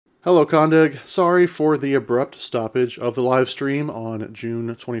Hello, CONDG. Sorry for the abrupt stoppage of the live stream on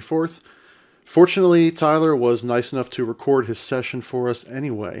June 24th. Fortunately, Tyler was nice enough to record his session for us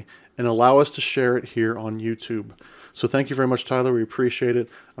anyway and allow us to share it here on YouTube. So thank you very much, Tyler. We appreciate it.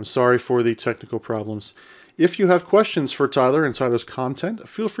 I'm sorry for the technical problems. If you have questions for Tyler and Tyler's content,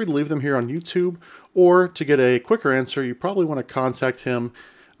 feel free to leave them here on YouTube, or to get a quicker answer, you probably want to contact him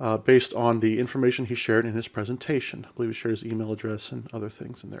based on the information he shared in his presentation. I believe he shared his email address and other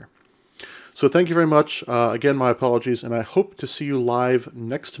things in there. So thank you very much. Again, my apologies, and I hope to see you live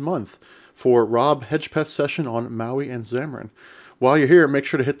next month for Rob Hedgepeth's session on Maui and Xamarin. While you're here, make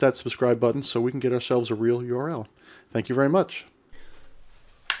sure to hit that subscribe button so we can get ourselves a real URL. Thank you very much.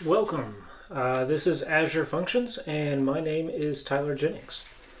 Welcome. This is Azure Functions, and my name is Tyler Jennings.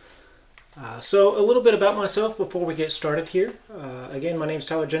 So a little bit about myself before we get started here. Again, my name is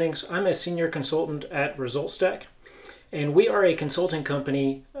Tyler Jennings. I'm a senior consultant at ResultStack, and we are a consulting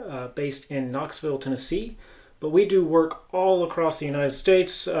company based in Knoxville, Tennessee, but we do work all across the United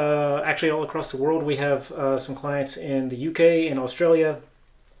States, actually all across the world. We have some clients in the UK and Australia.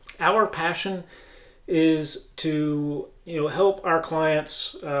 Our passion is to help our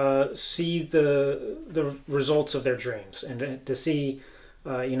clients see the results of their dreams, and to see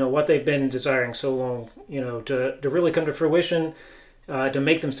what they've been desiring so long, to really come to fruition, to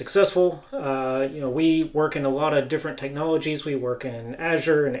make them successful. We work in a lot of different technologies. We work in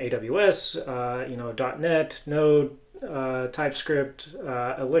Azure and AWS, .NET, Node, TypeScript,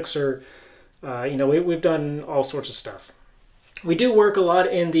 Elixir. We've done all sorts of stuff. We do work a lot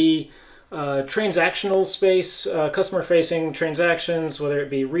in the transactional space, customer-facing transactions, whether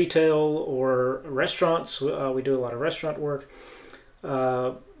it be retail or restaurants. We do a lot of restaurant work.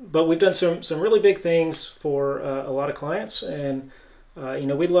 But we've done some really big things for a lot of clients, and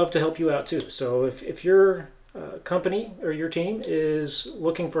we'd love to help you out too. So if your company or your team is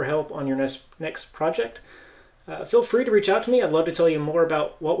looking for help on your next project, feel free to reach out to me. I'd love to tell you more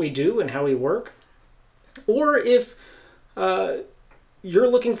about what we do and how we work. Or if you're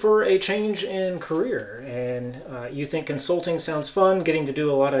looking for a change in career and you think consulting sounds fun, getting to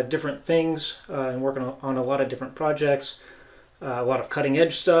do a lot of different things and working on a lot of different projects, a lot of cutting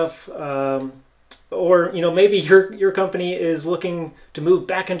edge stuff, or maybe your company is looking to move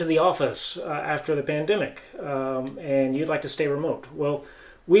back into the office after the pandemic, and you'd like to stay remote. Well,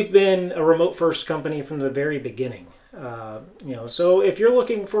 we've been a remote first company from the very beginning. So if you're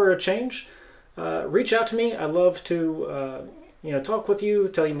looking for a change, reach out to me. I'd love to talk with you,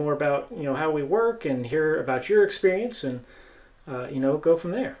 tell you more about how we work, and hear about your experience, and go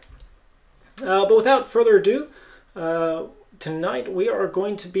from there. But without further ado, tonight we are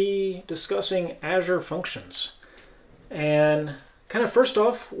going to be discussing Azure Functions. And kind of first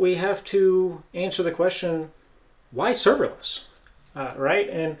off, we have to answer the question, why serverless? Right?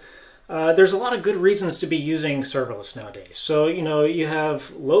 And there's a lot of good reasons to be using serverless nowadays. So, you have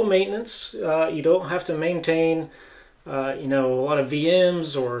low maintenance. You don't have to maintain a lot of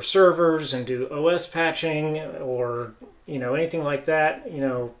VMs or servers and do OS patching or anything like that.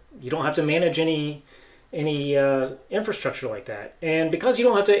 You don't have to manage any infrastructure like that. And because you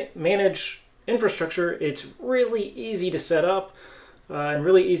don't have to manage infrastructure, it's really easy to set up and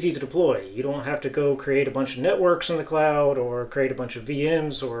really easy to deploy. You don't have to go create a bunch of networks in the cloud or create a bunch of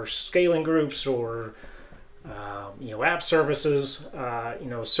VMs or scaling groups or app services.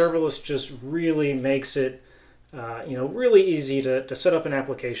 Serverless just really makes it really easy to set up an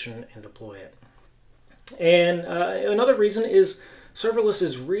application and deploy it. And another reason is serverless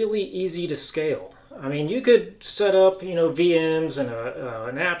is really easy to scale. I mean, you could set up, VMs and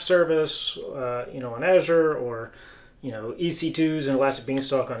an app service, on Azure, or, EC2s and Elastic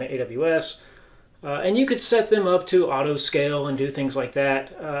Beanstalk on AWS, and you could set them up to auto scale and do things like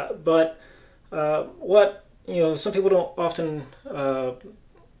that. But what some people don't often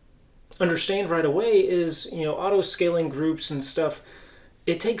understand right away is, auto scaling groups and stuff.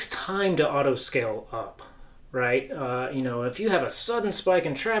 It takes time to auto scale up, right? If you have a sudden spike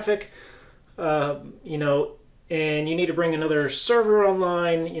in traffic, and you need to bring another server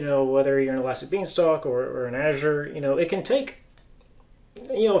online, whether you're in Elastic Beanstalk or in Azure, it can take,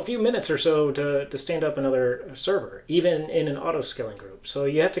 a few minutes or so to stand up another server, even in an auto-scaling group. So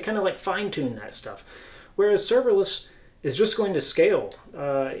you have to kind of like fine-tune that stuff. Whereas serverless is just going to scale,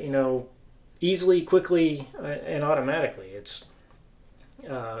 easily, quickly, and automatically. It's,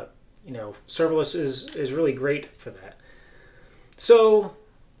 serverless is really great for that. So,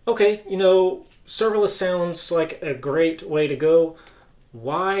 okay, serverless sounds like a great way to go.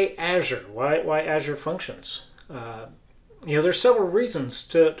 Why Azure? Why Azure Functions? There's several reasons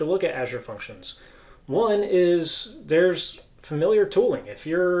to look at Azure Functions. One is there's familiar tooling. If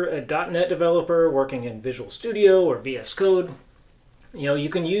you're a .NET developer working in Visual Studio or VS Code, you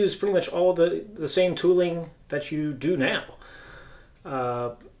can use pretty much all the same tooling that you do now.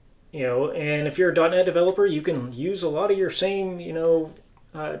 And if you're a .NET developer, you can use a lot of your same,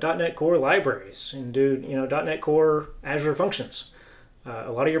 .NET Core libraries and do, .NET Core Azure Functions.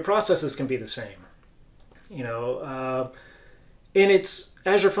 A lot of your processes can be the same. And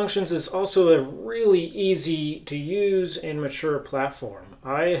Azure Functions is also a really easy to use and mature platform.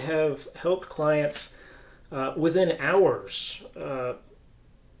 I have helped clients within hours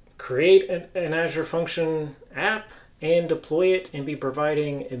create an Azure Function app and deploy it and be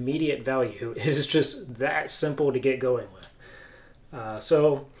providing immediate value. It is just that simple to get going with.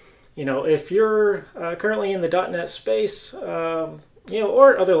 So, if you're currently in the .NET space, or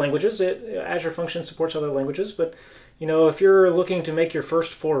other languages, Azure Functions supports other languages, but if you're looking to make your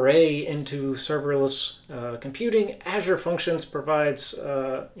first foray into serverless computing, Azure Functions provides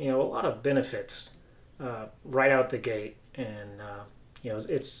a lot of benefits right out the gate, and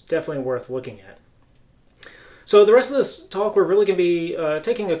it's definitely worth looking at. So the rest of this talk, we're really going to be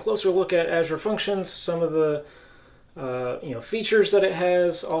taking a closer look at Azure Functions, some of the features that it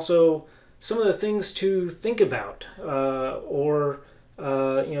has, also some of the things to think about, or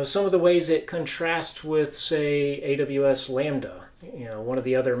some of the ways it contrasts with, say, AWS Lambda, one of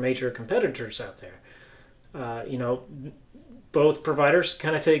the other major competitors out there. Both providers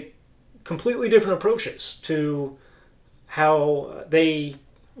kind of take completely different approaches to how they,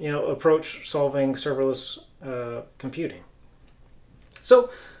 approach solving serverless computing. So,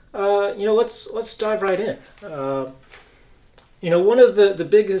 let's dive right in. One of the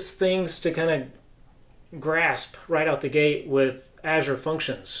biggest things to kind of grasp right out the gate with Azure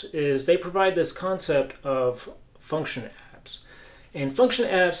Functions is they provide this concept of function apps. And function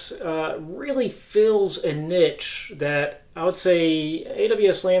apps really fills a niche that I would say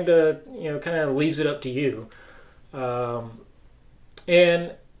AWS Lambda, kind of leaves it up to you.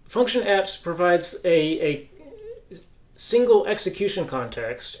 And function apps provides a single execution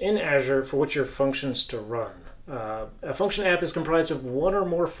context in Azure for which your functions to run. A function app is comprised of one or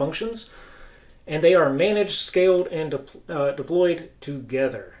more functions, and they are managed, scaled, and deployed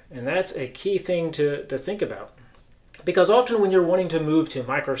together. And that's a key thing to think about. Because often when you're wanting to move to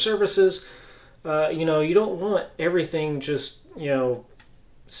microservices, you don't want everything just,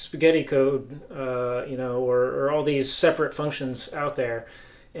 spaghetti code, or all these separate functions out there.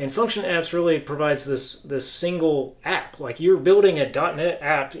 And function apps really provides this single app. Like you're building a .NET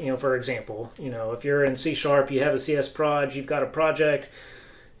app, for example, if you're in C#, you have a CS proj, you've got a project,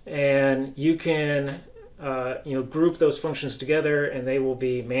 and you can, group those functions together, and they will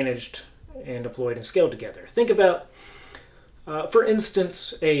be managed and deployed and scaled together. Think about, for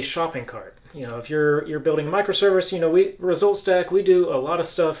instance, a shopping cart. If you're building a microservice, ResultStack, we do a lot of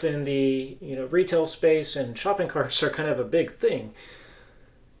stuff in the retail space, and shopping carts are kind of a big thing.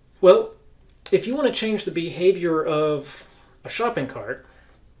 Well, if you want to change the behavior of a shopping cart,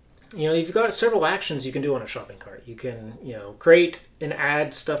 you've got several actions you can do on a shopping cart. You can, create and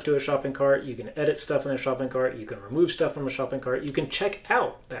add stuff to a shopping cart. You can edit stuff in a shopping cart. You can remove stuff from a shopping cart. You can check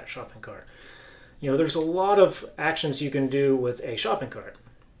out that shopping cart. There's a lot of actions you can do with a shopping cart.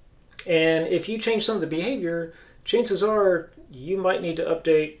 And if you change some of the behavior, chances are you might need to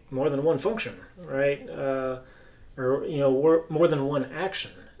update more than one function, right? Or more than one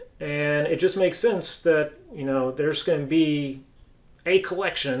action. And it just makes sense that, there's going to be a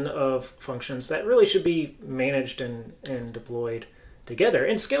collection of functions that really should be managed and deployed together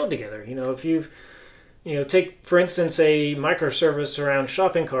and scaled together. If you've, take, for instance, a microservice around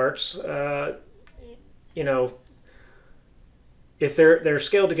shopping carts, if they're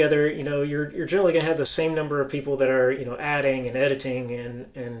scaled together, you're generally going to have the same number of people that are, adding and editing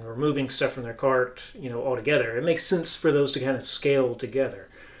and removing stuff from their cart, all together. It makes sense for those to kind of scale together.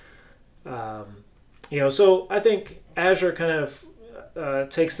 So I think Azure kind of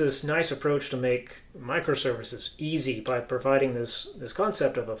takes this nice approach to make microservices easy by providing this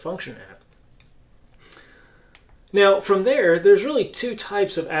concept of a function app. Now, from there's really two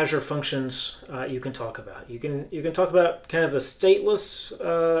types of Azure functions you can talk about. You can talk about kind of the stateless,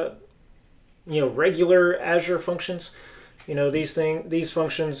 regular Azure functions. These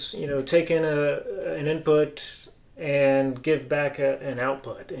functions, take in an input and give back an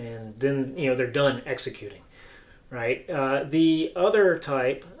output, and then they're done executing, right? The other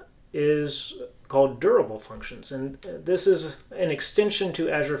type is called durable functions, and this is an extension to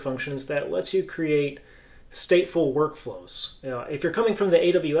Azure Functions that lets you create stateful workflows. If you're coming from the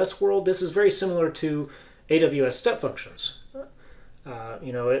AWS world, this is very similar to AWS step functions.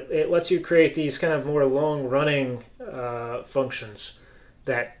 It lets you create these kind of more long-running functions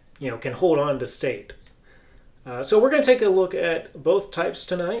that can hold on to state. So we're going to take a look at both types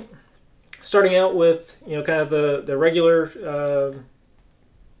tonight, starting out with kind of the regular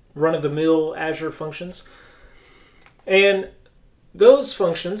run-of-the-mill Azure functions. And those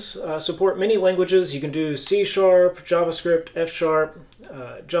functions support many languages. You can do C#, JavaScript, F#,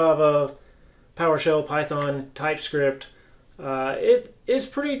 Java, PowerShell, Python, TypeScript. It is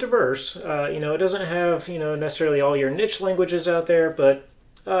pretty diverse. It doesn't have necessarily all your niche languages out there, but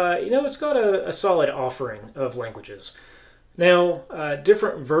it's got a solid offering of languages. Now,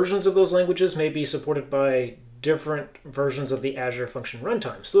 different versions of those languages may be supported by different versions of the Azure Function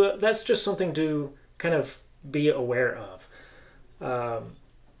Runtime. So that's just something to kind of be aware of.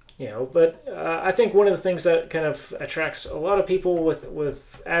 But I think one of the things that kind of attracts a lot of people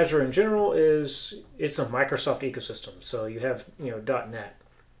with Azure in general is it's a Microsoft ecosystem. So you have .NET.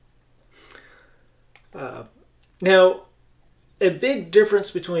 Now, a big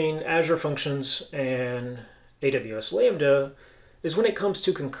difference between Azure Functions and AWS Lambda is when it comes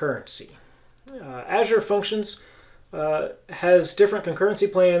to concurrency. Azure Functions has different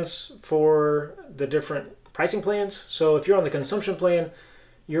concurrency plans for the different pricing plans. So if you're on the consumption plan,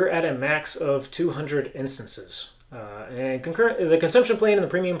 you're at a max of 200 instances. And the consumption plan and the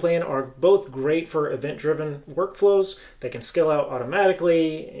premium plan are both great for event-driven workflows. They can scale out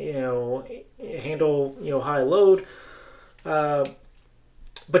automatically, handle high load.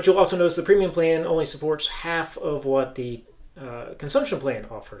 But you'll also notice the premium plan only supports half of what the consumption plan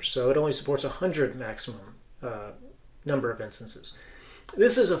offers. So it only supports 100 maximum number of instances.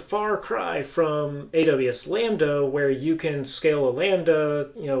 This is a far cry from AWS Lambda, where you can scale a Lambda,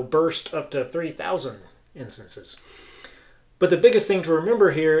 burst up to 3,000 instances. But the biggest thing to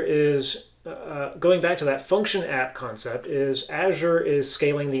remember here is, going back to that function app concept, is Azure is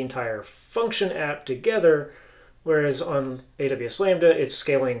scaling the entire function app together, whereas on AWS Lambda, it's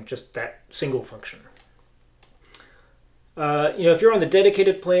scaling just that single function. If you're on the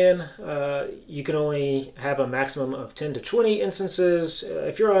dedicated plan, you can only have a maximum of 10 to 20 instances.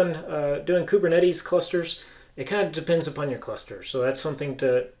 If you're on doing Kubernetes clusters, it kind of depends upon your cluster. So that's something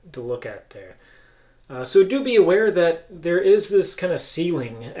to look at there. So do be aware that there is this kind of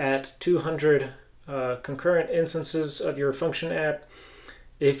ceiling at 200 concurrent instances of your function app.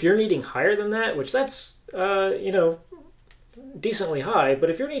 If you're needing higher than that, which that's, decently high,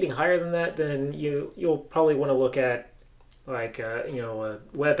 but if you're needing higher than that, then you'll probably want to look at like a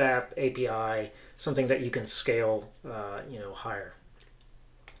web app API, something that you can scale higher.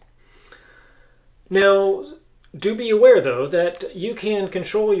 Now, do be aware though that you can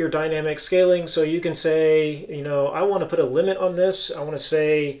control your dynamic scaling. So you can say, I want to put a limit on this. I want to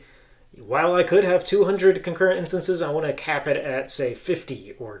say, while I could have 200 concurrent instances, I want to cap it at, say,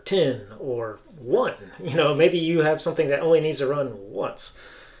 50 or 10 or 1. Maybe you have something that only needs to run once.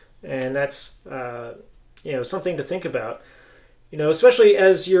 And that's, something to think about. Especially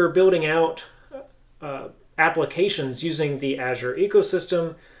as you're building out applications using the Azure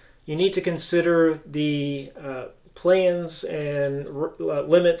ecosystem, you need to consider the plans and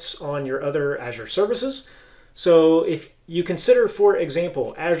limits on your other Azure services. So if you consider, for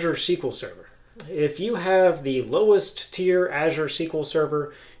example, Azure SQL Server, if you have the lowest tier Azure SQL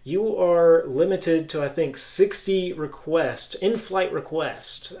Server, you are limited to, I think, 60 requests, in-flight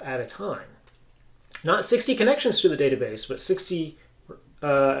requests at a time. Not 60 connections to the database, but 60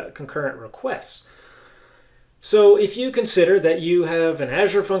 concurrent requests. So if you consider that you have an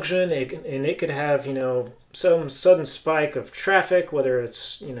Azure function and it could have, some sudden spike of traffic, whether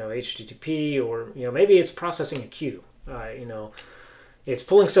it's, HTTP or, maybe it's processing a queue, it's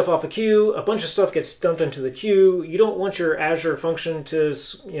pulling stuff off a queue, a bunch of stuff gets dumped into the queue. You don't want your Azure function to,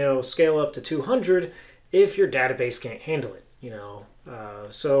 scale up to 200 if your database can't handle it,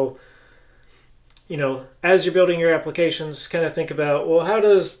 So, as you're building your applications, kind of think about, well, how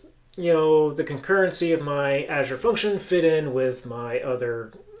does the concurrency of my Azure function fit in with my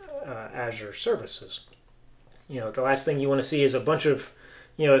other Azure services? The last thing you want to see is a bunch of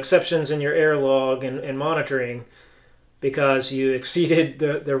exceptions in your error log and monitoring because you exceeded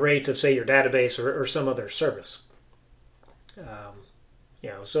the rate of, say, your database or some other service.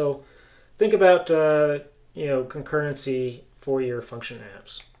 So think about concurrency for your function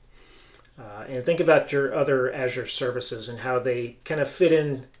apps. And think about your other Azure services and how they kind of fit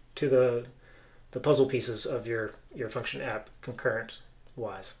in to the puzzle pieces of your function app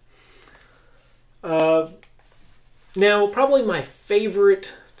concurrent-wise. Now, probably my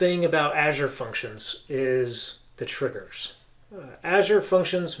favorite thing about Azure Functions is the triggers. Azure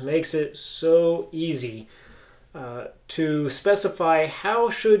Functions makes it so easy to specify how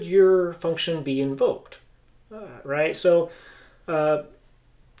should your function be invoked, right? So,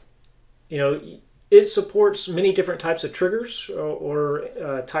 it supports many different types of triggers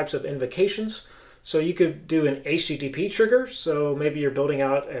or types of invocations. So you could do an HTTP trigger. So maybe you're building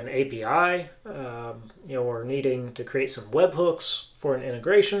out an API, or needing to create some webhooks for an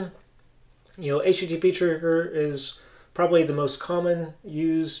integration. HTTP trigger is probably the most common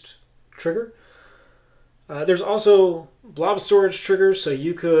used trigger. There's also blob storage triggers, so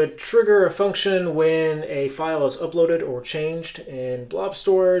you could trigger a function when a file is uploaded or changed in blob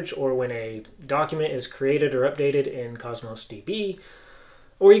storage, or when a document is created or updated in Cosmos DB.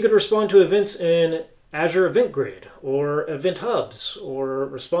 Or you could respond to events in Azure Event Grid, or Event Hubs, or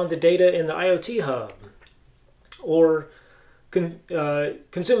respond to data in the IoT Hub, or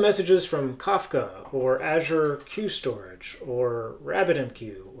consume messages from Kafka, or Azure Queue Storage, or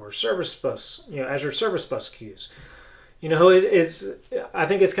RabbitMQ, or Service Bus, Azure Service Bus queues. I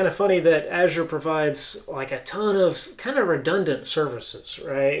think it's kind of funny that Azure provides like a ton of kind of redundant services,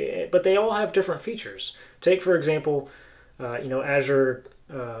 right? But they all have different features. Take, for example, Azure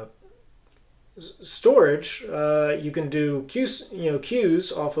storage. You can do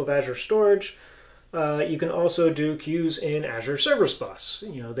queues off of Azure Storage. You can also do queues in Azure Service Bus.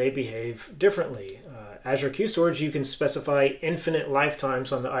 They behave differently. Azure Queue Storage, you can specify infinite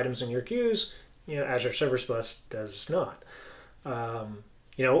lifetimes on the items in your queues. Azure Service Bus does not. Or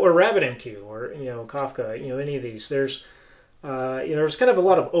RabbitMQ, or Kafka. Any of these. There's kind of a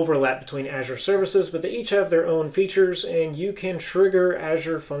lot of overlap between Azure services, but they each have their own features, and you can trigger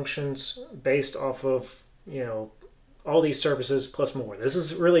Azure functions based off of all these services plus more. This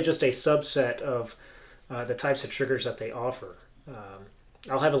is really just a subset of the types of triggers that they offer.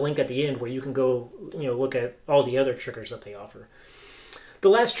 I'll have a link at the end where you can go look at all the other triggers that they offer. The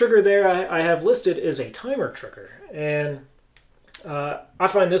last trigger there I have listed is a timer trigger, and I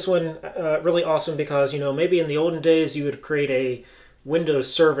find this one really awesome because maybe in the olden days you would create a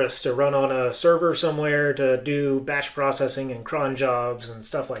Windows service to run on a server somewhere to do batch processing and cron jobs and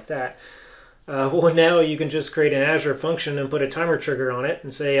stuff like that. Well, now you can just create an Azure function and put a timer trigger on it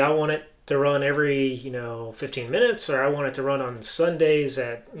and say, I want it to run every 15 minutes, or I want it to run on Sundays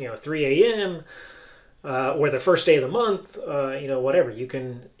at 3 a.m. Or the first day of the month. Whatever. You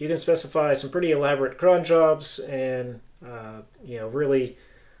can specify some pretty elaborate cron jobs and really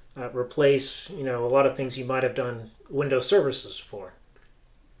replace a lot of things you might have done Windows services for.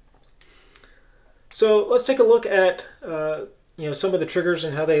 So let's take a look at some of the triggers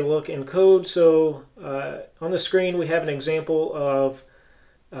and how they look in code. So on the screen we have an example of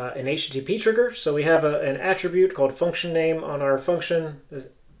an HTTP trigger. So we have an attribute called function name on our function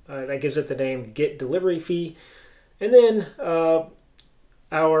that gives it the name get delivery fee, and then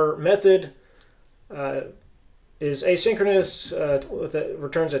our method is asynchronous,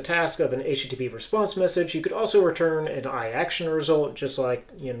 returns a task of an HTTP response message. You could also return an iAction result, just like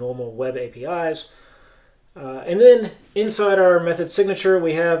normal web APIs. And then inside our method signature,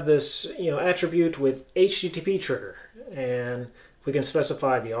 we have this attribute with HTTP trigger, and we can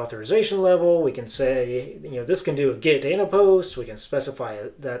specify the authorization level. We can say this can do a get data post. We can specify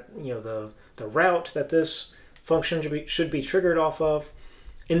that the route that this function should be triggered off of,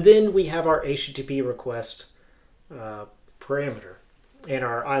 and then we have our HTTP request parameter and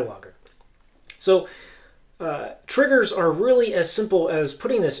our iLogger. So triggers are really as simple as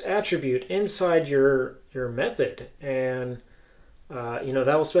putting this attribute inside your method, and that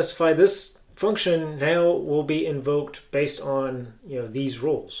will specify this function now will be invoked based on these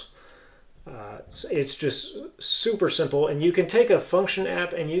rules. So it's just super simple, and you can take a function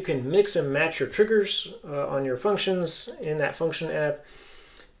app and you can mix and match your triggers on your functions in that function app,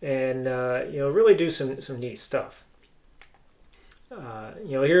 and really do some neat stuff.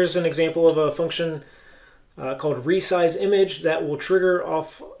 Here's an example of a function called resize image that will trigger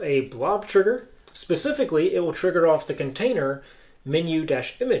off a blob trigger. Specifically, it will trigger off the container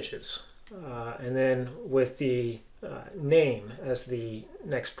menu-images, and then with the name as the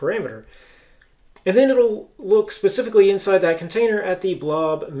next parameter. And then it'll look specifically inside that container at the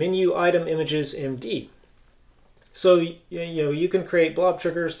blob menu item images MD. So you can create blob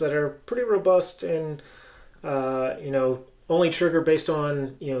triggers that are pretty robust and only trigger based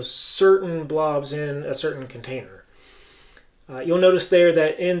on certain blobs in a certain container. You'll notice there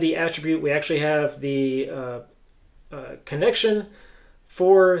that in the attribute we actually have the connection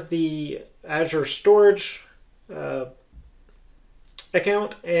for the Azure storage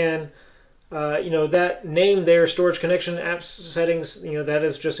account, and that name there, storage connection apps settings, that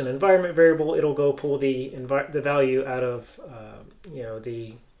is just an environment variable. It'll go pull the value out of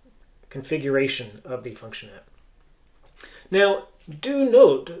the configuration of the function app. Now, do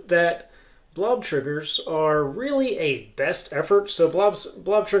note that blob triggers are really a best effort. So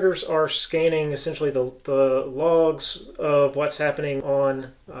blob triggers are scanning essentially the logs of what's happening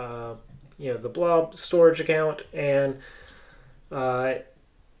on the blob storage account, and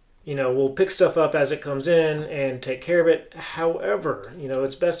we'll pick stuff up as it comes in and take care of it. However,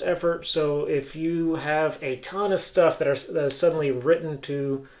 it's best effort. So if you have a ton of stuff that is suddenly written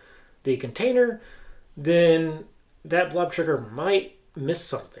to the container, then that blob trigger might miss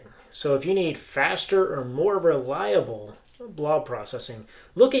something. So if you need faster or more reliable blob processing,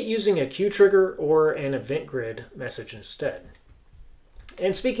 look at using a queue trigger or an event grid message instead.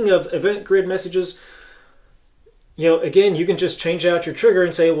 And speaking of event grid messages, again, you can just change out your trigger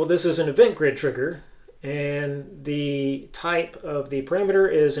and say, well, this is an event grid trigger, and the type of the parameter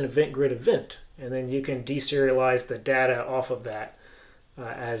is an event grid event. And then you can deserialize the data off of that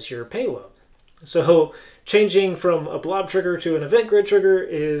as your payload. So changing from a blob trigger to an event grid trigger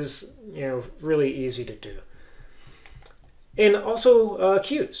is really easy to do. And also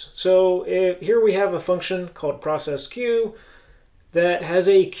queues. So here we have a function called process queue that has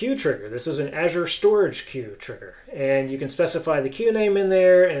a queue trigger. This is an Azure storage queue trigger, and you can specify the queue name in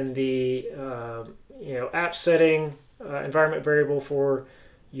there and the app setting environment variable for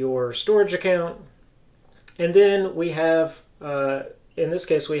your storage account. And then we have in this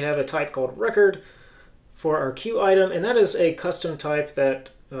case, we have a type called record for our queue item, and that is a custom type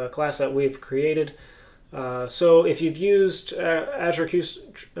that class that we've created. So if you've used Azure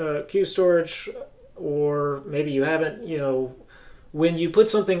queue storage, or maybe you haven't, when you put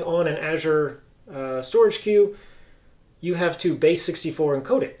something on an Azure storage queue, you have to base 64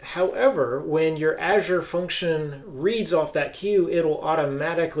 encode it. However, when your Azure function reads off that queue, it'll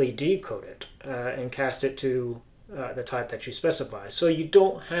automatically decode it and cast it to the type that you specify. So you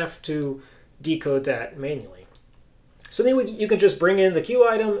don't have to decode that manually. So then you can just bring in the queue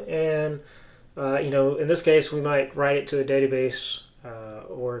item, and in this case we might write it to a database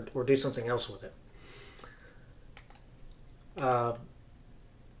or do something else with it.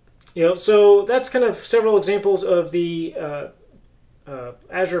 So that's kind of several examples of the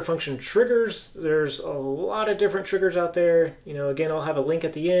Azure function triggers. There's a lot of different triggers out there. Again, I'll have a link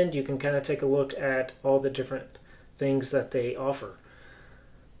at the end. You can kind of take a look at all the different things that they offer.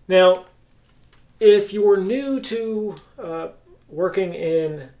 Now, if you're new to working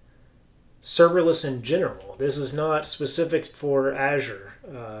in serverless in general, this is not specific for Azure.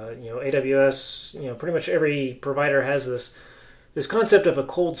 AWS, pretty much every provider has this concept of a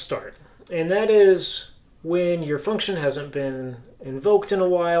cold start, and that is when your function hasn't been invoked in a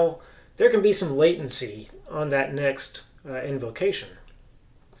while, there can be some latency on that next invocation.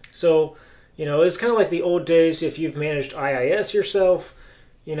 So it's kind of like the old days. If you've managed IIS yourself,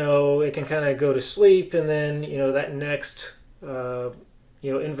 it can kind of go to sleep, and then that next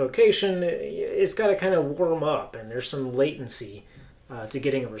invocation, it's got to kind of warm up, and there's some latency to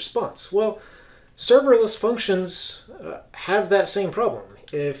getting a response. Well, serverless functions have that same problem.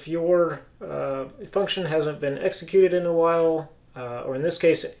 If your function hasn't been executed in a while, or in this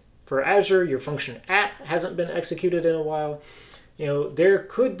case for Azure, your function at hasn't been executed in a while, there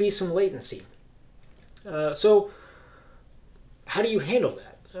could be some latency. So how do you handle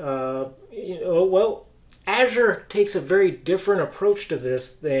that? Well, Azure takes a very different approach to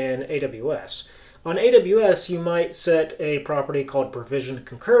this than AWS. On AWS, you might set a property called provision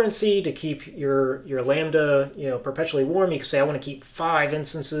concurrency to keep your Lambda perpetually warm. You can say, I want to keep 5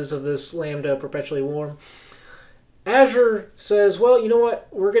 instances of this Lambda perpetually warm. Azure says, well, you know what?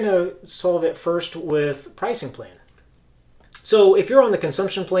 We're going to solve it first with pricing plan. So if you're on the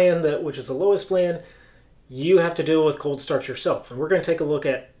consumption plan, which is the lowest plan, you have to deal with cold starts yourself. And we're going to take a look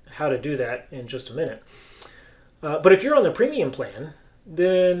at how to do that in just a minute. But if you're on the premium plan,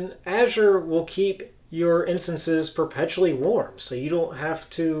 then Azure will keep your instances perpetually warm, so you don't have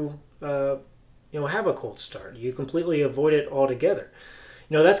to have a cold start. You completely avoid it altogether.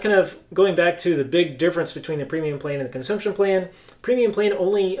 That's kind of going back to the big difference between the premium plan and the consumption plan. Premium plan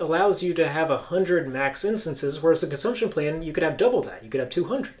only allows you to have 100 max instances, whereas the consumption plan, you could have double that. You could have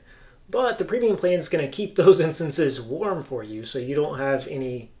 200. But the premium plan is going to keep those instances warm for you, so you don't have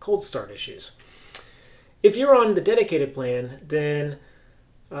any cold start issues. If you're on the dedicated plan, then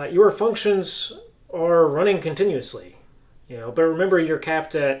your functions are running continuously, but remember you're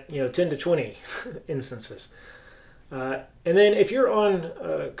capped at 10 to 20 instances. And then if you're on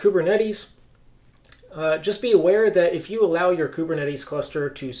Kubernetes, just be aware that if you allow your Kubernetes cluster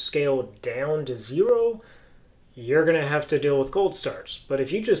to scale down to 0, you're going to have to deal with cold starts. But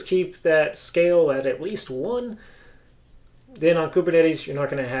if you just keep that scale at least 1, then on Kubernetes you're not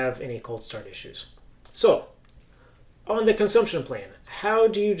going to have any cold start issues. So on the consumption plan, how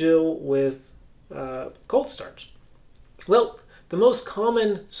do you deal with cold starts? Well, the most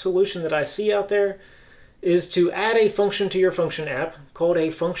common solution that I see out there is to add a function to your function app called a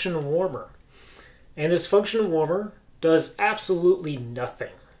function warmer. And this function warmer does absolutely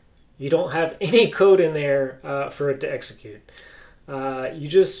nothing. You don't have any code in there for it to execute. You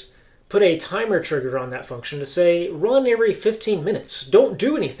just put a timer trigger on that function to say, run every 15 minutes. Don't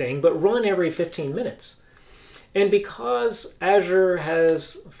do anything, but run every 15 minutes. And because Azure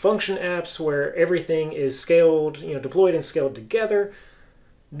has function apps where everything is scaled, deployed and scaled together,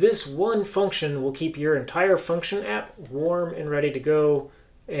 this one function will keep your entire function app warm and ready to go,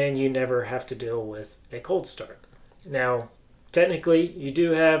 and you never have to deal with a cold start. Now, technically, you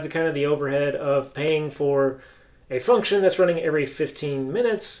do have the overhead of paying for a function that's running every 15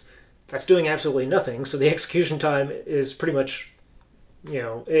 minutes. That's doing absolutely nothing, so the execution time is pretty much,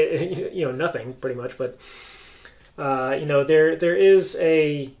 nothing pretty much. But there is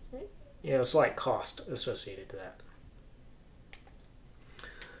a slight cost associated to that.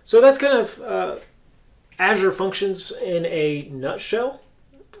 So that's kind of Azure Functions in a nutshell.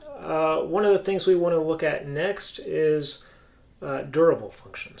 One of the things we want to look at next is durable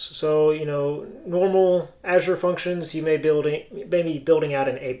functions. So, normal Azure Functions, you may be building out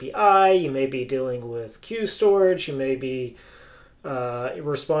an API, you may be dealing with queue storage, you may be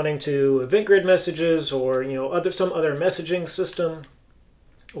responding to event grid messages, or some other messaging system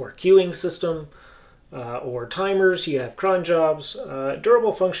or queuing system, or timers. You have cron jobs.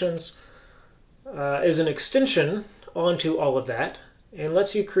 Durable functions is an extension onto all of that and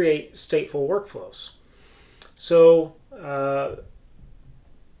lets you create stateful workflows. So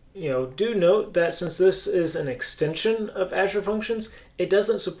do note that since this is an extension of Azure Functions, it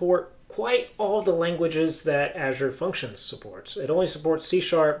doesn't support quite all the languages that Azure Functions supports. It only supports C#,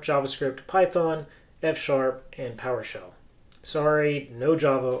 JavaScript, Python, F#, and PowerShell. Sorry, no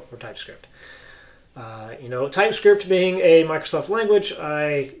Java or TypeScript. TypeScript being a Microsoft language,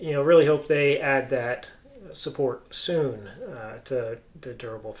 I really hope they add that support soon to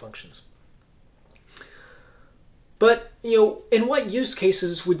durable functions. But in what use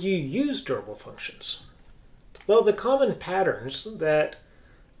cases would you use durable functions? Well, the common patterns that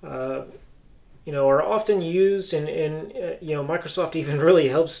are often used, and Microsoft even really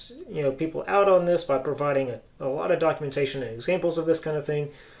helps people out on this by providing a lot of documentation and examples of this kind of thing.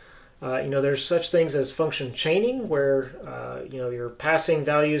 There's such things as function chaining, where you're passing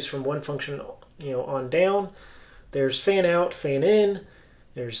values from one function on down. There's fan out, fan in.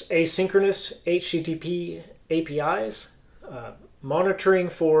 There's asynchronous HTTP APIs, monitoring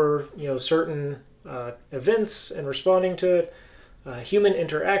for certain events and responding to it. Human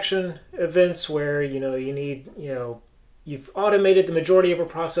interaction events, where you've automated the majority of a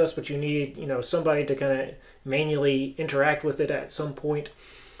process, but you need somebody to kind of manually interact with it at some point.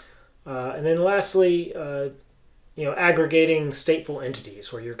 And then lastly, aggregating stateful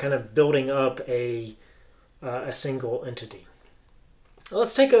entities, where you're kind of building up a single entity.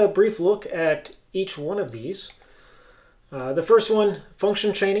 Let's take a brief look at each one of these. The first one,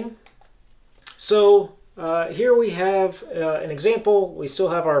 function chaining. So here we have an example. We still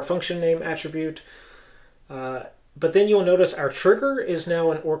have our function name attribute, but then you'll notice our trigger is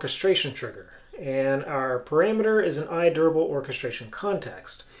now an orchestration trigger, and our parameter is an iDurable orchestration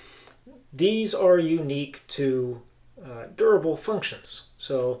context. These are unique to durable functions.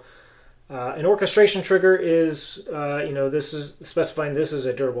 So an orchestration trigger is, this is specifying this is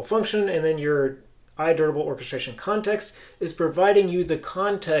a durable function, and then your iDurable orchestration context is providing you the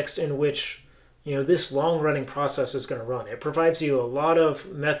context in which this long-running process is going to run. It provides you a lot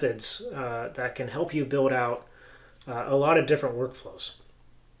of methods that can help you build out a lot of different workflows.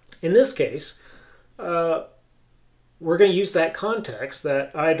 In this case, we're going to use that context,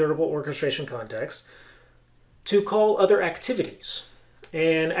 that iDurable orchestration context, to call other activities.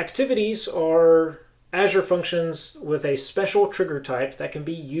 And activities are Azure Functions with a special trigger type that can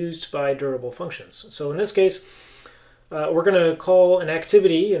be used by durable functions. So in this case, we're going to call an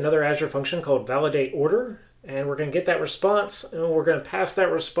activity, another Azure function called validate order, and we're going to get that response, and we're going to pass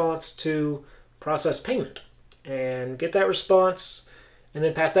that response to process payment, and get that response, and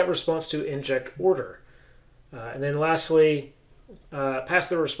then pass that response to inject order. And then lastly, pass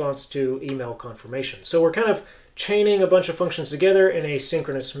the response to email confirmation. So we're kind of chaining a bunch of functions together in a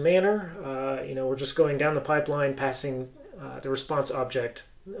synchronous manner. We're just going down the pipeline, passing the response object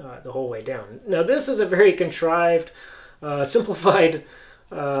the whole way down. Now this is a very contrived, simplified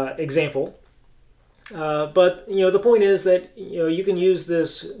example. But the point is that you can use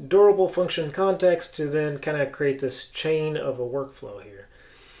this durable function context to then kind of create this chain of a workflow here.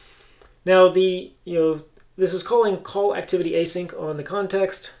 Now the this is calling call activity async on the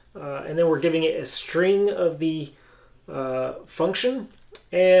context, and then we're giving it a string of the function,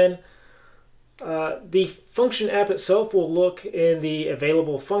 and the function app itself will look in the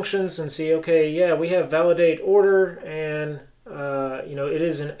available functions and see, okay, yeah, we have validate order, and it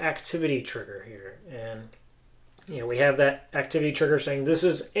is an activity trigger here, and we have that activity trigger saying this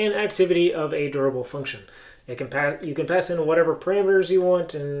is an activity of a durable function. You can pass in whatever parameters you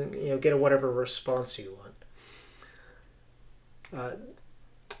want, and get whatever response you want.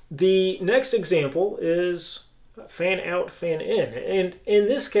 The next example is fan out, fan in, and in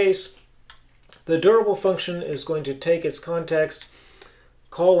this case, the durable function is going to take its context,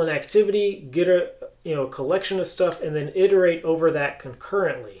 call an activity, get a collection of stuff, and then iterate over that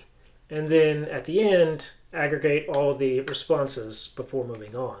concurrently, and then at the end aggregate all the responses before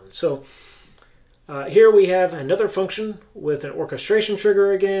moving on. So here we have another function with an orchestration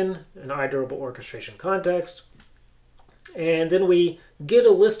trigger again, an iDurable orchestration context, and then we get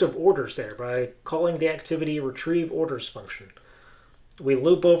a list of orders there by calling the activity retrieve orders function. We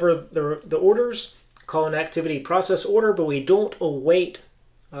loop over the orders, call an activity process order, but we don't await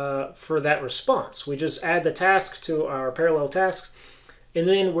for that response. We just add the task to our parallel tasks, and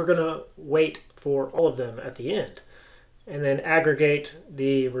then we're going to wait for all of them at the end, and then aggregate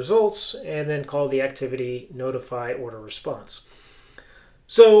the results, and then call the activity notify order response.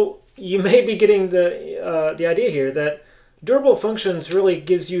 So you may be getting the idea here that durable functions really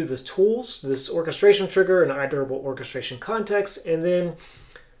gives you the tools, this orchestration trigger and iDurable orchestration context, and then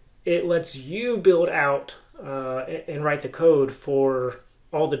it lets you build out and write the code for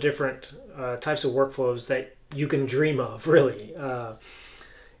all the different types of workflows that you can dream of, really.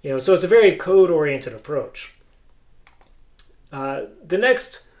 So it's a very code-oriented approach. The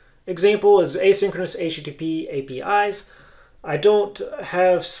next example is asynchronous HTTP APIs. I don't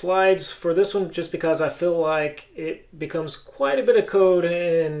have slides for this one just because I feel like it becomes quite a bit of code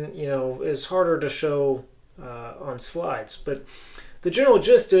and is harder to show on slides. But the general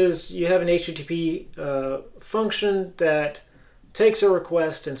gist is you have an HTTP function that takes a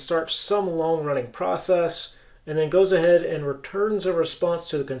request and starts some long-running process, and then goes ahead and returns a response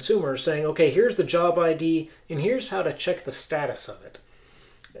to the consumer saying, okay, here's the job ID, and here's how to check the status of it.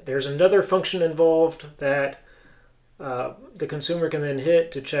 There's another function involved that the consumer can then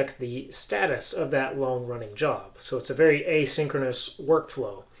hit to check the status of that long-running job. So it's a very asynchronous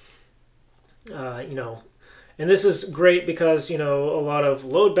workflow. And this is great because, a lot of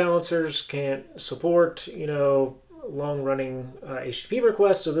load balancers can't support, long-running HTTP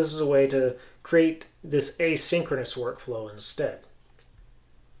requests, so this is a way to create this asynchronous workflow instead.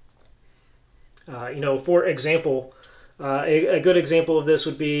 For example, a good example of this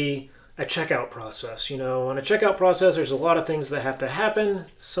would be a checkout process. On a checkout process, there's a lot of things that have to happen,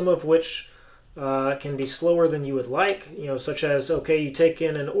 some of which can be slower than you would like, such as, okay, you take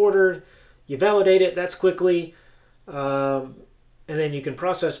in an order, you validate it, that's quickly, and then you can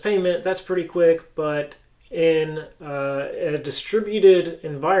process payment, that's pretty quick, but in a distributed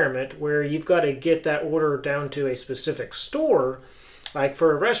environment where you've got to get that order down to a specific store, like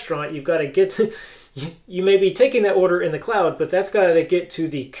for a restaurant, you've got to get you may be taking that order in the cloud, but that's got to get to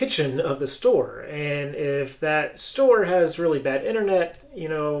the kitchen of the store. And if that store has really bad internet,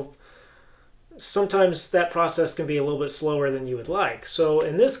 sometimes that process can be a little bit slower than you would like. So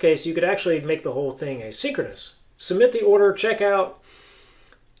in this case, you could actually make the whole thing asynchronous. Submit the order, check out,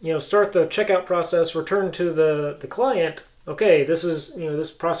 start the checkout process, return to the client, okay, this is,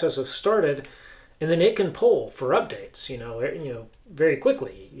 this process has started, and then it can poll for updates, very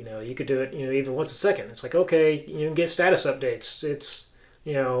quickly. You could do it, even once a second. It's like, okay, you can get status updates. It's,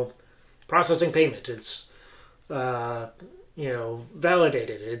 processing payment. It's,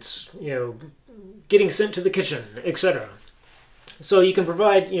 validated. It's, getting sent to the kitchen, etc. So you can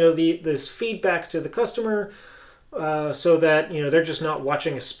provide, this feedback to the customer, so that they're just not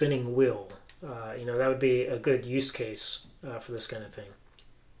watching a spinning wheel. That would be a good use case for this kind of thing.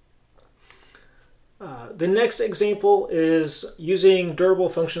 The next example is using durable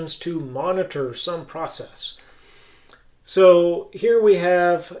functions to monitor some process. So here we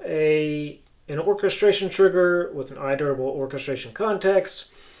have an orchestration trigger with an iDurable orchestration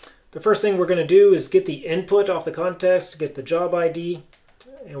context. The first thing we're going to do is get the input off the context, get the job ID,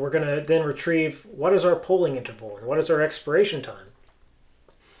 and we're going to then retrieve what is our polling interval and what is our expiration time.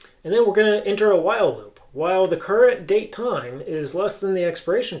 And then we're going to enter a while loop. While the current date time is less than the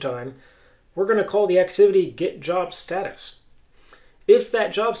expiration time, we're going to call the activity getJobStatus. If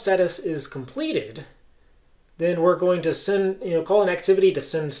that job status is completed, then we're going to send, call an activity to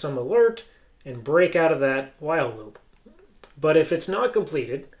send some alert and break out of that while loop. But if it's not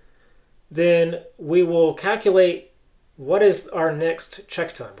completed, then we will calculate what is our next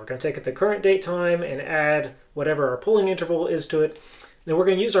check time. We're going to take the current date time and add whatever our polling interval is to it. Then we're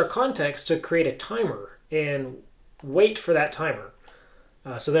going to use our context to create a timer and wait for that timer.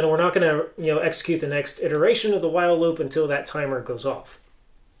 So then we're not going to execute the next iteration of the while loop until that timer goes off.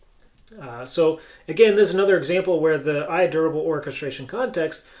 So again, this is another example where the iDurable orchestration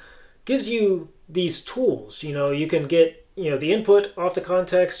context gives you these tools. You can get the input off the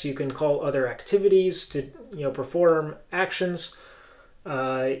context. You can call other activities to perform actions.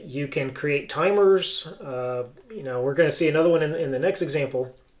 You can create timers. We're going to see another one in the next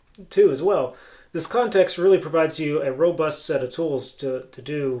example too as well. This context really provides you a robust set of tools to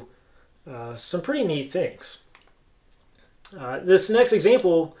do some pretty neat things. This next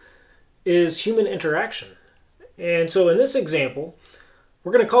example is human interaction. And so in this example,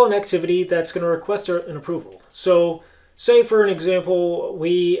 we're going to call an activity that's going to request an approval. So say for an example,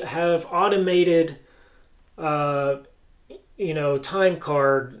 we have automated time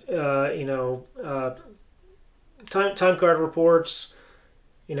card, time card reports.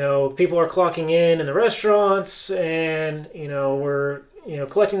 People are clocking in the restaurants, and we're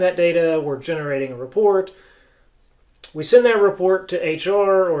collecting that data. We're generating a report. We send that report to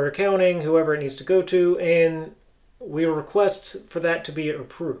HR or accounting, whoever it needs to go to, and we request for that to be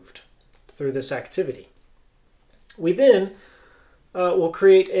approved through this activity. We then will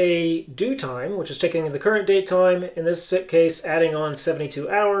create a due time, which is taking the current date time, in this case adding on 72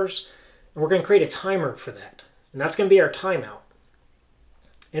 hours, and we're going to create a timer for that. And that's going to be our timeout.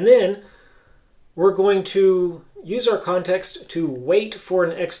 And then we're going to use our context to wait for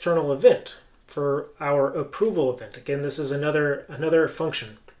an external event, for our approval event. Again, this is another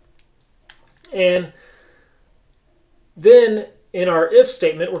function. And then in our if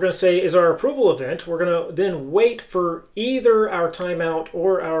statement, we're going to say is our approval event. We're going to then wait for either our timeout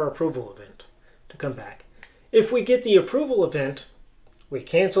or our approval event to come back. If we get the approval event, we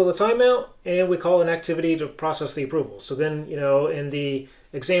cancel the timeout and we call an activity to process the approval. So then, in the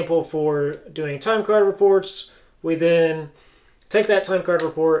example for doing time card reports, we then take that time card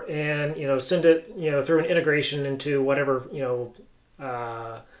report and send it through an integration into whatever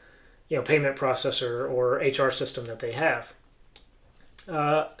payment processor or HR system that they have.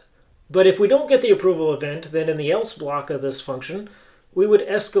 But if we don't get the approval event, then in the else block of this function, we would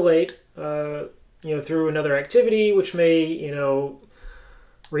escalate through another activity, which may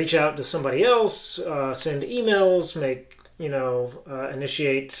reach out to somebody else, send emails, make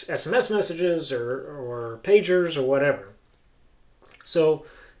initiate SMS messages or pagers or whatever. So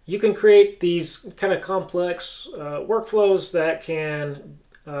you can create these kind of complex workflows that can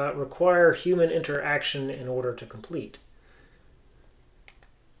require human interaction in order to complete.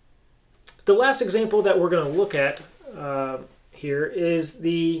 The last example that we're going to look at here is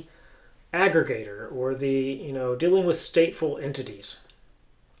the aggregator, or the dealing with stateful entities.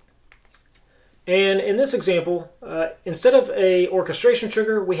 And in this example, instead of a orchestration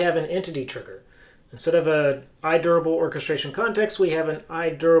trigger, we have an entity trigger. Instead of an iDurable orchestration context, we have an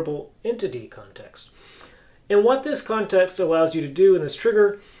iDurable entity context. And what this context allows you to do in this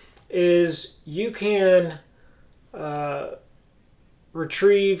trigger is you can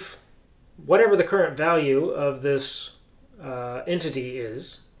retrieve whatever the current value of this entity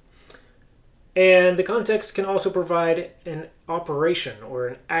is. And the context can also provide an operation or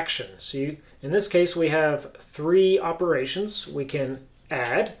an action. So in this case, we have 3 operations. We can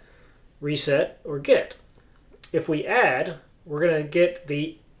add, reset, or get. If we add, we're going to get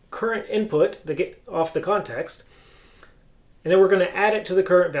the current input off the context, and then we're going to add it to the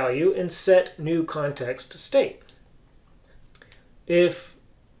current value and set new context state. If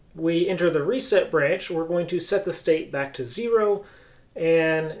we enter the reset branch, we're going to set the state back to 0,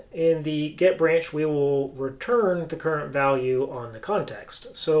 and in the get branch, we will return the current value on the context.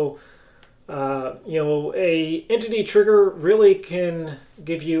 So a entity trigger really can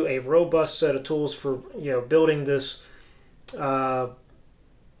give you a robust set of tools for building this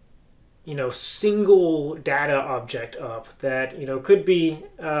single data object up that could be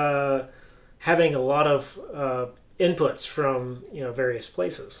having a lot of inputs from various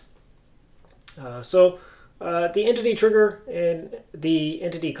places. The entity trigger and the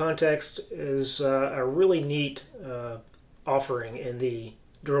entity context is a really neat offering in the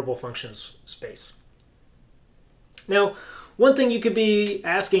durable functions space. Now, one thing you could be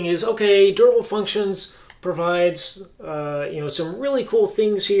asking is, okay, durable functions provides some really cool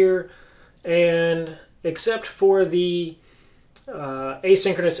things here, and except for the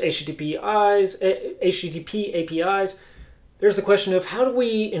asynchronous HTTP APIs, there's the question of how do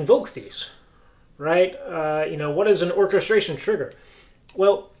we invoke these, right? What is an orchestration trigger?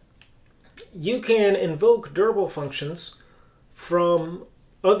 Well, you can invoke durable functions from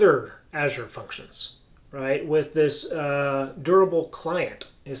other Azure functions, right? With this durable client.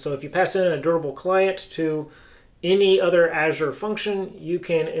 And so if you pass in a durable client to any other Azure function, you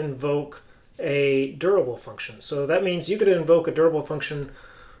can invoke a durable function. So that means you could invoke a durable function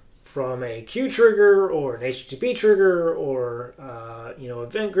from a queue trigger or an HTTP trigger or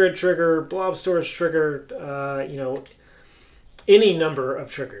event grid trigger, blob storage trigger, any number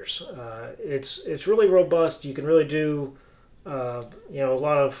of triggers. It's really robust. You can really do a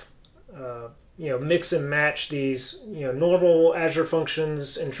lot of mix and match these normal Azure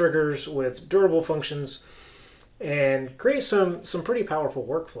functions and triggers with durable functions and create some pretty powerful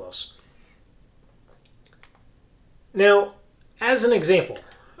workflows. Now, as an example,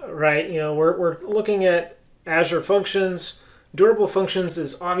 right, we're looking at Azure Functions. Durable functions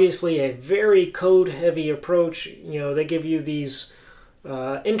is obviously a very code-heavy approach. They give you these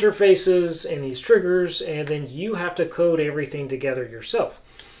interfaces and these triggers, and then you have to code everything together yourself.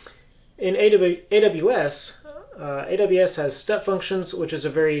 In AWS, AWS has step functions, which is a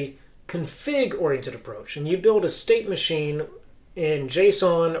very config-oriented approach, and you build a state machine in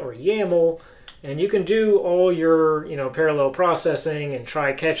JSON or YAML, and you can do all your parallel processing and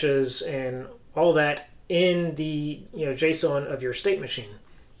try catches and all that in the JSON of your state machine.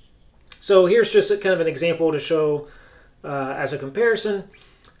 So here's just kind of an example to show as a comparison.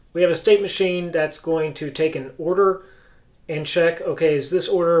 We have a state machine that's going to take an order and check, okay, is this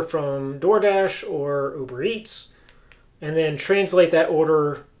order from DoorDash or Uber Eats? And then translate that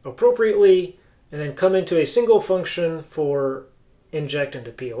order appropriately and then come into a single function for inject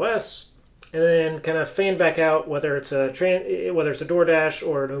into POS, and then kind of fan back out whether it's a DoorDash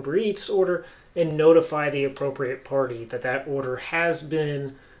or an Uber Eats order, and notify the appropriate party that that order has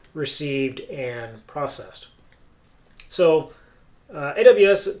been received and processed. So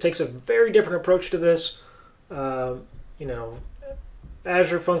AWS takes a very different approach to this.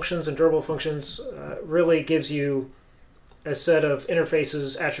 Azure Functions and durable functions really gives you a set of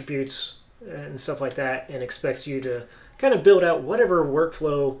interfaces, attributes, and stuff like that, and expects you to kind of build out whatever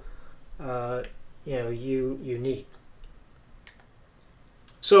workflow you need.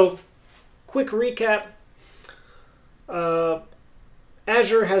 So, quick recap.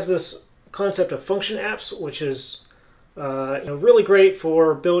 Azure has this concept of function apps, which is really great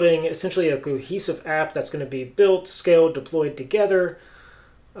for building essentially a cohesive app that's going to be built, scaled, deployed together.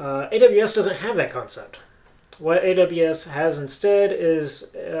 AWS doesn't have that concept. What AWS has instead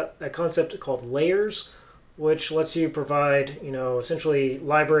is a concept called layers, which lets you provide, essentially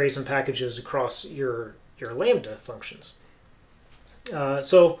libraries and packages across your Lambda functions.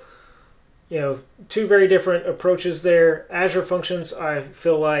 Two very different approaches there. Azure Functions, I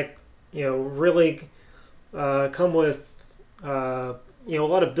feel like, really come with, a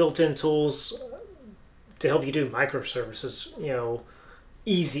lot of built-in tools to help you do microservices,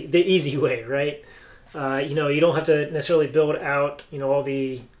 the easy way, right? You don't have to necessarily build out, all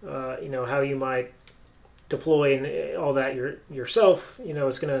the, how you might deploy and all that yourself.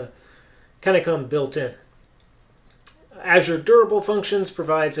 It's going to kind of come built in. Azure Durable Functions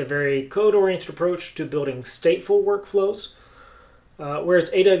provides a very code-oriented approach to building stateful workflows, whereas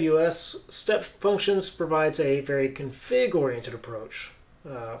AWS Step Functions provides a very config-oriented approach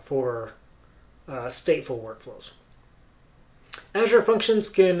for stateful workflows. Azure Functions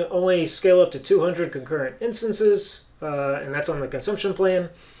can only scale up to 200 concurrent instances, and that's on the consumption plan.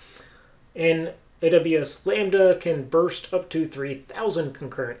 And AWS Lambda can burst up to 3,000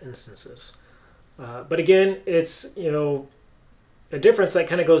 concurrent instances. But again, it's a difference that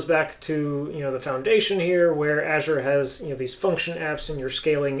kind of goes back to the foundation here, where Azure has these function apps, and you're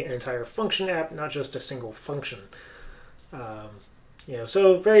scaling an entire function app, not just a single function.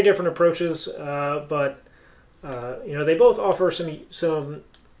 So very different approaches, but they both offer some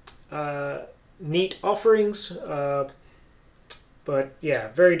neat offerings. But yeah,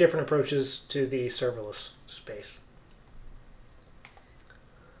 very different approaches to the serverless space.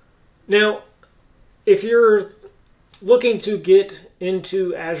 Now, if you're looking to get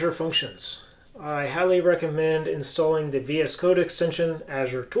into Azure Functions, I highly recommend installing the VS Code extension,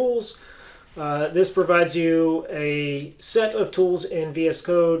 Azure Tools. This provides you a set of tools in VS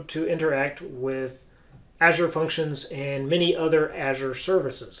Code to interact with Azure Functions and many other Azure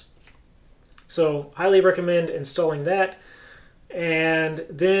services. So, highly recommend installing that. And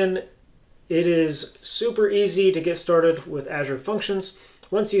then it is super easy to get started with Azure Functions.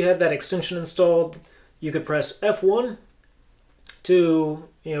 Once you have that extension installed, you could press F1 to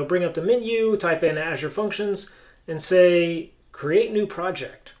bring up the menu, type in Azure Functions, and say create new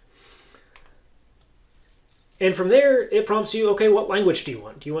project. And from there, it prompts you, okay, what language do you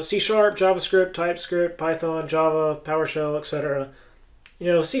want? Do you want C#, JavaScript, TypeScript, Python, Java, PowerShell, etc.?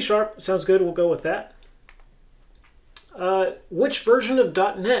 C# sounds good. We'll go with that. Which version of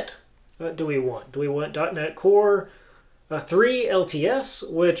 .NET do we want? Do we want .NET Core 3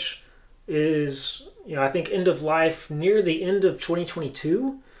 LTS, which is, I think, end of life near the end of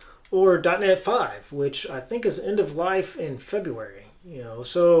 2022, or .NET 5, which I think is end of life in February.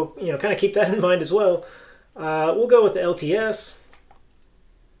 So kind of keep that in mind as well. We'll go with the LTS.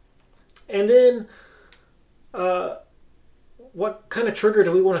 And then what kind of trigger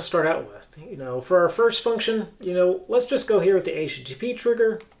do we want to start out with? For our first function, let's just go here with the HTTP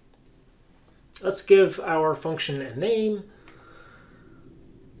trigger. Let's give our function a name.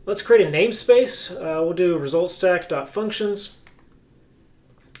 Let's create a namespace. We'll do ResultStack.functions.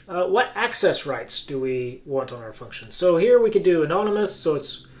 What access rights do we want on our function? So here we could do anonymous, so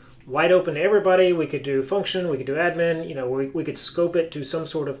it's wide open to everybody. We could do function, we could do admin, we could scope it to some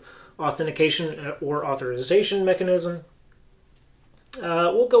sort of authentication or authorization mechanism.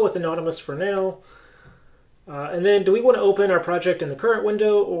 We'll go with anonymous for now. And then do we want to open our project in the current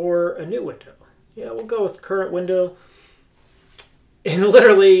window or a new window? Yeah, we'll go with current window. And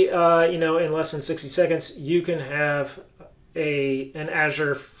literally, in less than 60 seconds, you can have an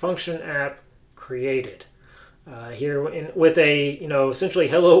Azure function app created here with a, essentially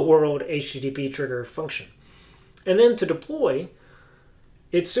hello world HTTP trigger function. And then to deploy,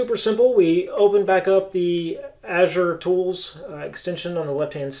 it's super simple. We open back up the Azure Tools extension on the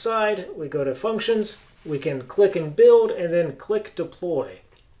left-hand side. We go to Functions. We can click and build and then click deploy.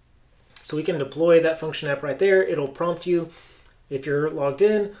 So we can deploy that function app right there. It'll prompt you, if you're logged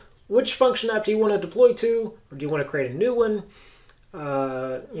in, which function app do you want to deploy to, or do you want to create a new one?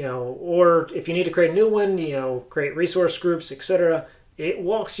 Or if you need to create a new one, create resource groups, etc. It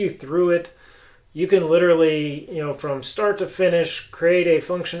walks you through it. You can literally, from start to finish, create a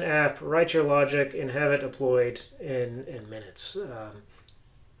function app, write your logic, and have it deployed in minutes.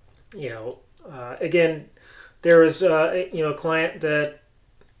 Again, there was a client that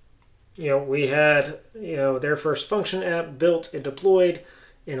we had their first function app built and deployed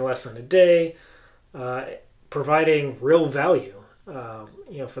in less than a day, providing real value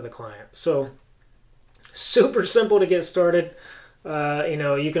for the client. So super simple to get started.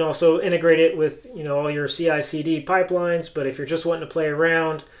 You can also integrate it with all your CI/CD pipelines, but if you're just wanting to play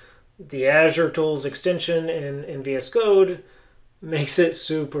around, the Azure Tools extension in VS Code makes it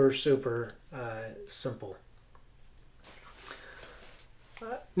super simple.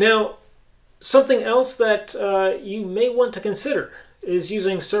 Now, something else that you may want to consider is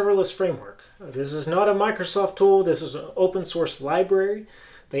using Serverless framework. This is not a Microsoft tool. This is an open source library.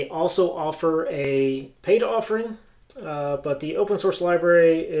 They also offer a paid offering, but the open source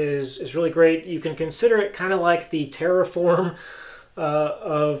library is really great. You can consider it kind of like the Terraform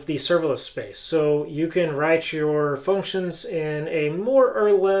of the serverless space. So you can write your functions in a more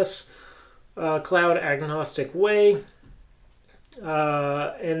or less cloud agnostic way.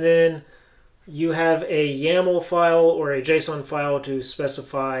 And then you have a YAML file or a JSON file to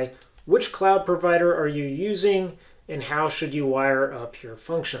specify which cloud provider are you using and how should you wire up your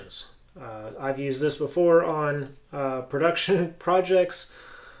functions. I've used this before on production projects,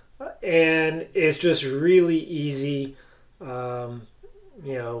 and it's just really easy.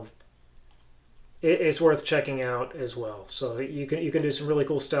 It's worth checking out as well. So you can do some really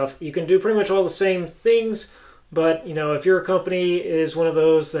cool stuff. You can do pretty much all the same things, but if your company is one of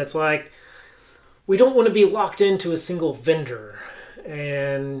those that's like, we don't want to be locked into a single vendor,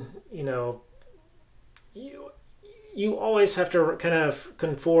 and you always have to kind of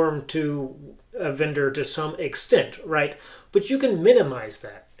conform to a vendor to some extent, right? But you can minimize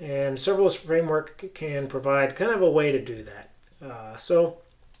that, and Serverless Framework can provide kind of a way to do that. So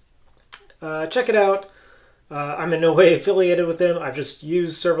check it out. I'm in no way affiliated with them. I've just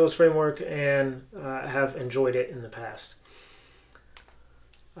used Serverless Framework and have enjoyed it in the past.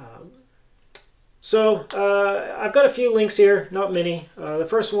 I've got a few links here, not many. The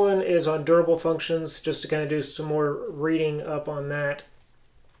first one is on durable functions, just to kind of do some more reading up on that.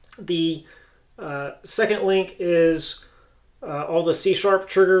 The second link is all the C#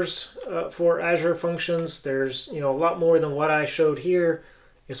 triggers for Azure Functions. There's a lot more than what I showed here.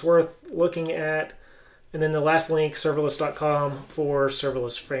 It's worth looking at. And then the last link, serverless.com for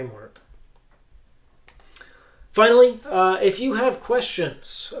Serverless Framework. Finally, if you have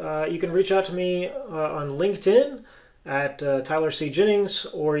questions, you can reach out to me on LinkedIn at Tyler C. Jennings,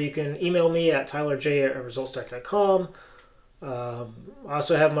 or you can email me at tylerj@resultstack.com. I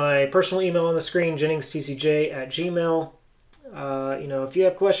also have my personal email on the screen, jenningstcj@gmail.com. If you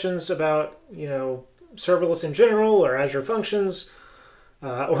have questions about, serverless in general, or Azure Functions,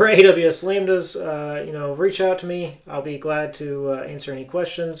 or AWS Lambdas, reach out to me. I'll be glad to answer any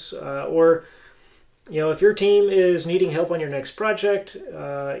questions. Or if your team is needing help on your next project,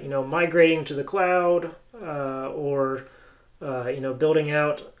 migrating to the cloud, or building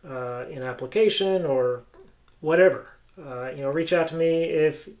out an application or whatever, reach out to me.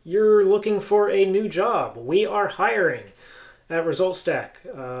 If you're looking for a new job, we are hiring at ResultStack,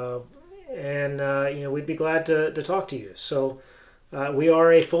 and we'd be glad to talk to you. So we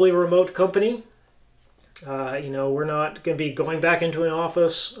are a fully remote company. We're not going to be going back into an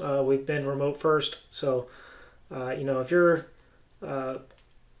office. We've been remote first. So, if you're,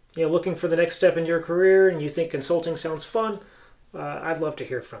 looking for the next step in your career and you think consulting sounds fun, I'd love to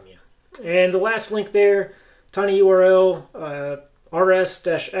hear from you. And the last link there, tiny URL,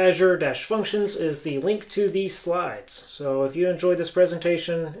 rs-azure-functions is the link to these slides. So if you enjoyed this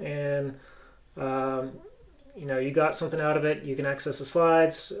presentation and you got something out of it, you can access the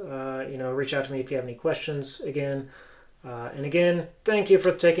slides. Reach out to me if you have any questions again. And again, thank you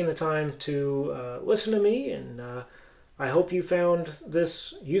for taking the time to listen to me, and I hope you found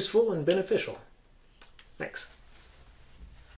this useful and beneficial. Thanks.